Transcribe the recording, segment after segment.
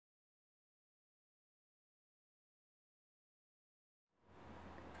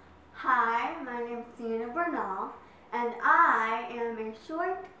Hi, my name is Sienna Bernal, and I am a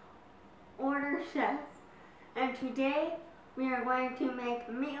short order chef. And today we are going to make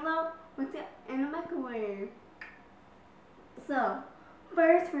meatloaf in the microwave. So,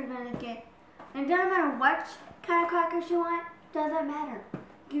 first we're going to get, and it doesn't matter what kind of crackers you want, doesn't matter.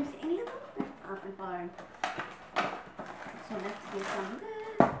 Use any of them, that's perfectly fine. So let's get some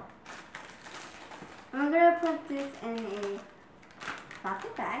good. I'm going to put this in a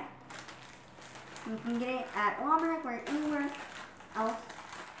plastic bag. You can get it at Walmart or anywhere else.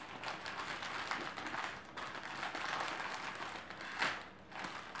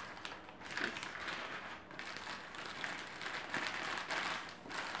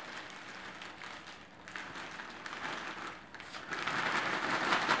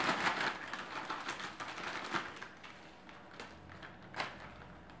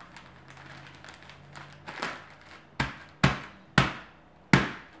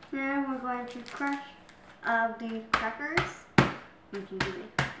 Now we're going to crush the crackers. You can do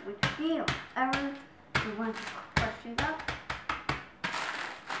it with whatever you want to crush it up.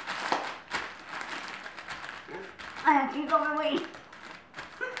 I have to go away.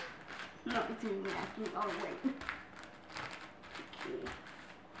 No, it's really I have to go away. Okay.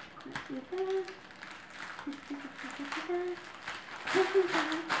 Crush it up. Crush it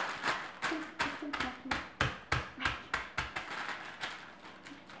up.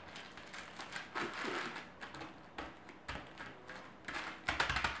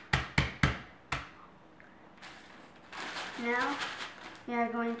 Now we are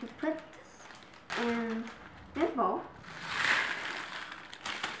going to put this in this bowl,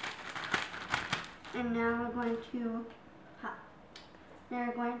 and now we're going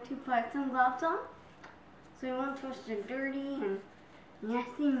to put some gloves on, so we won't touch the dirty and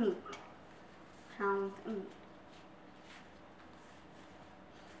nasty meat. Pounds of meat.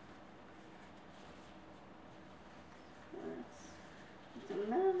 Let's put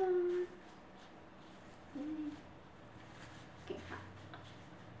some of them.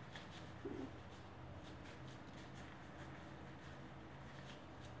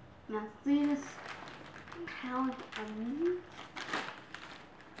 Now see this pound of meat.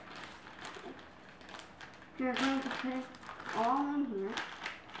 You're going to put it all in here.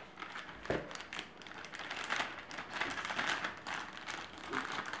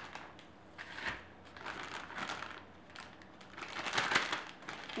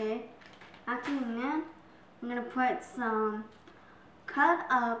 Okay. After that, I'm gonna put some cut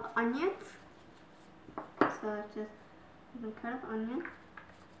up onions. So it's just cut up onion.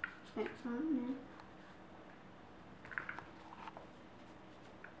 Put some in.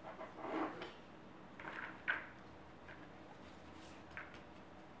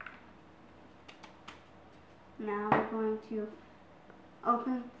 Now we're going to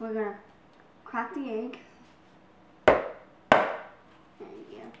we're gonna crack the egg. There you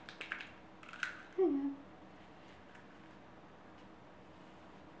go. There you go.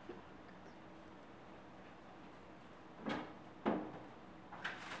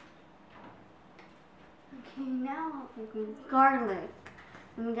 Okay, now we're going to garlic.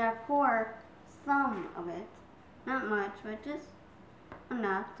 And we gotta pour some of it. Not much, but just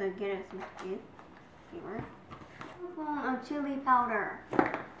enough to get it some flavor. A spoon of chili powder.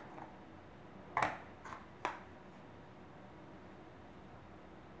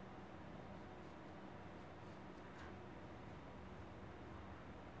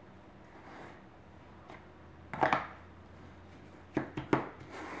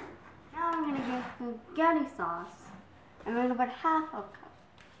 Now we're gonna get spaghetti sauce. And we're gonna put half a cup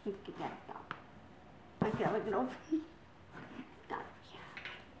of spaghetti sauce. Okay, look it open. Got it. Yeah.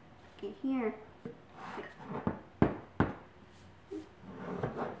 Okay, here.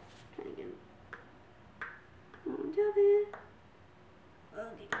 Trying to get it. Jump it.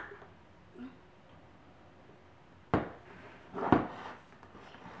 Okay.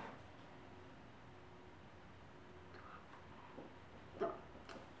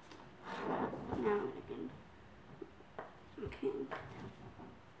 Now again. Okay.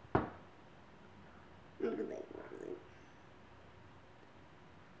 Look at that.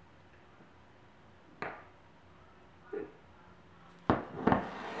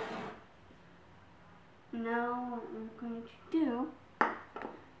 Now what we're going to do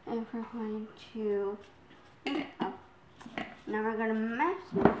is we're going to mix it up. Now we're going to mash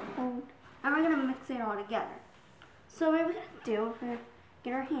it and we're going to mix it all together. So what we're going to do is we're going to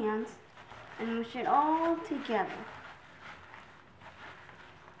get our hands and mush it all together.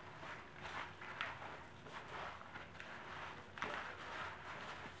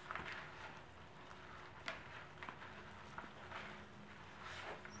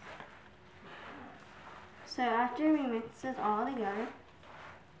 So after we mix this all together,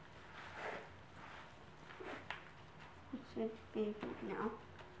 it should be good now.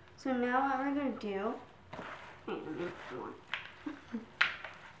 So now what we're going to do, wait a minute, come on.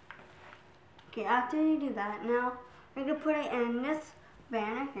 Okay, after you do that, now we're going to put it in this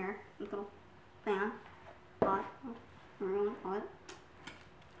banner here, little fan, pot, whatever you want to call it.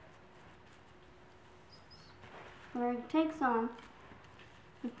 We're going to take some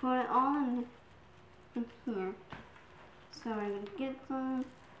and put it all in here. So we're going to get some,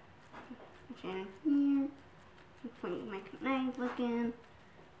 put it in here, before you make it nice looking.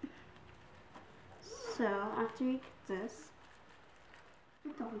 So after you get this,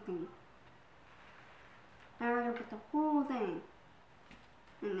 put the whole thing. Now we're going to put the whole thing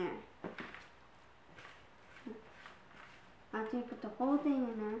in there. After you put the whole thing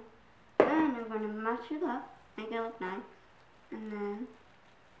in there, then we're going to mash it up, make it look nice. And then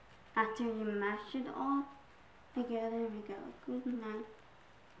after you mash it all together, make it look good and nice,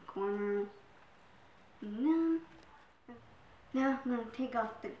 corners. And then, now I'm going to take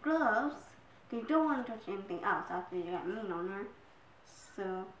off the gloves, because you don't want to touch anything else after you got meat on there.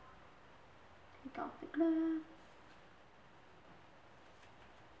 So, take off the gloves.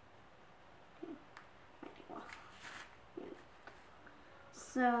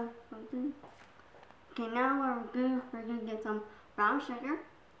 So, okay, now we're going to get some brown sugar.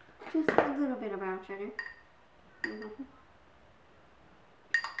 Just a little bit of brown sugar. That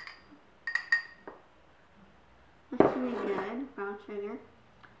should be good, brown sugar.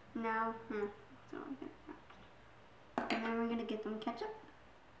 Now, and then we're going to get some ketchup.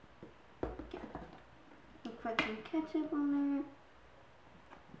 Okay. We'll put some ketchup on there.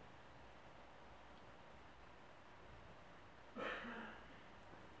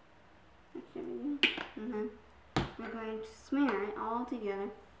 That should be good. And then we're going to smear it all together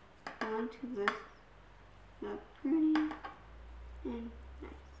onto this. Look pretty and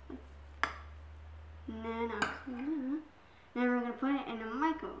nice. And then after that, then we're going to put it in the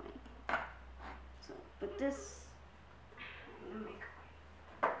microwave. So put this in the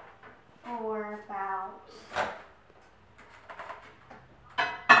microwave for about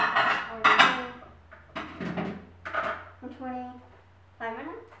 25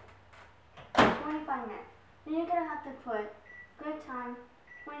 minutes. 25 minutes. Then you're going to have to put good time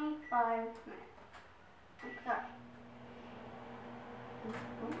 25 minutes. Sorry.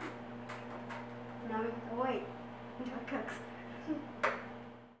 Now we have to wait until it cooks.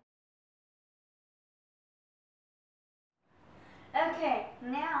 Okay,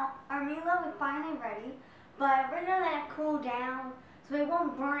 now our meatloaf is finally ready, but we're gonna let it cool down so it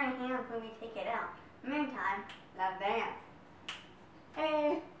won't burn our hands when we take it out. Meantime, let's dance.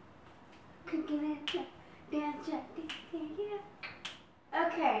 Hey, cooking it, dance, yeah.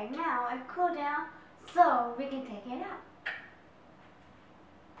 Okay, now it cooled down so we can take it out.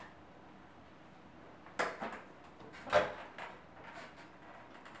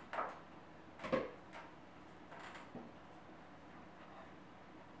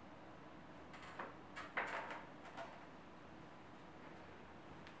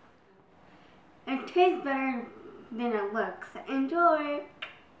 It tastes better than it looks. Enjoy!